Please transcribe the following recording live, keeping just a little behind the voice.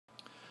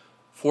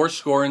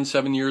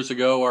407 years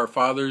ago, our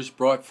fathers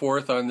brought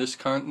forth on this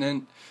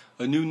continent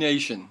a new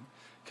nation,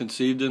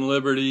 conceived in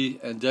liberty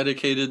and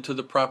dedicated to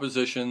the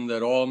proposition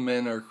that all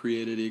men are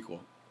created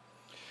equal.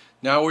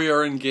 Now we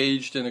are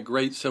engaged in a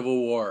great civil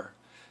war,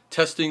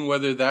 testing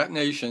whether that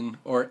nation,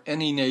 or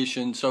any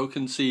nation so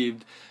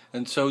conceived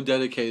and so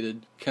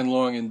dedicated, can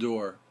long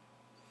endure.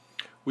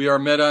 We are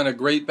met on a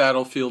great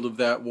battlefield of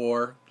that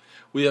war.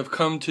 We have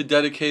come to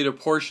dedicate a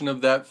portion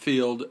of that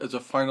field as a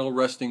final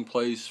resting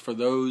place for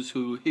those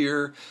who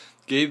here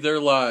gave their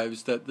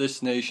lives that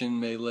this nation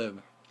may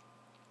live.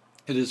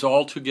 It is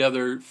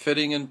altogether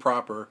fitting and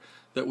proper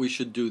that we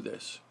should do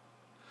this.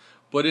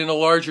 But in a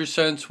larger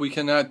sense, we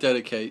cannot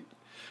dedicate,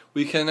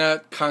 we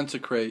cannot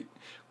consecrate,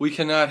 we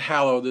cannot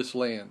hallow this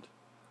land.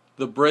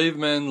 The brave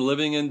men,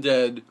 living and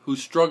dead, who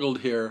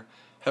struggled here,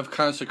 have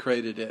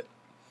consecrated it,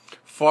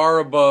 far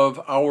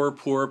above our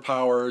poor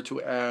power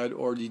to add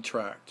or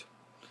detract.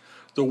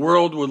 The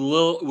world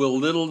will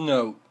little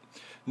note,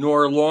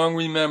 nor long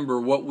remember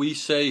what we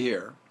say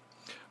here,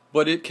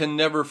 but it can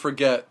never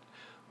forget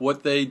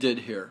what they did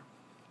here.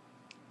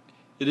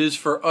 It is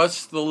for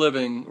us, the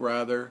living,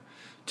 rather,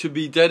 to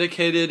be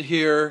dedicated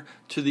here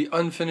to the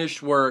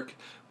unfinished work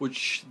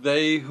which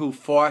they who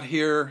fought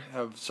here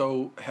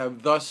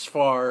have thus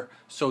far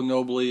so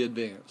nobly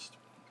advanced.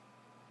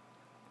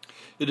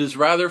 It is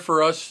rather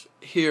for us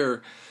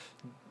here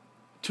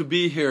to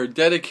be here,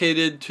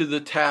 dedicated to the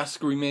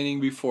task remaining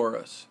before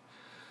us,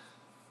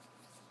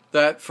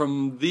 that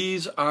from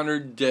these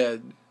honored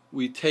dead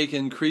we take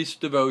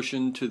increased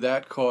devotion to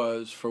that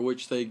cause for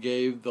which they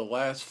gave the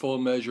last full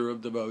measure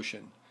of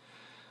devotion,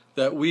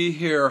 that we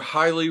here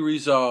highly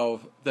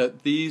resolve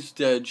that these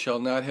dead shall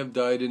not have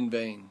died in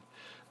vain,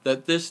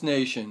 that this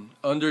nation,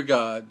 under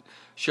God,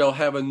 shall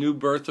have a new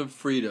birth of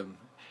freedom,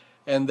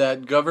 and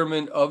that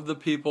government of the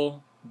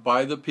people,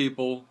 by the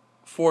people,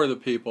 for the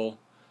people,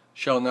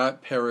 shall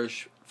not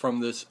perish from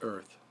this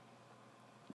earth.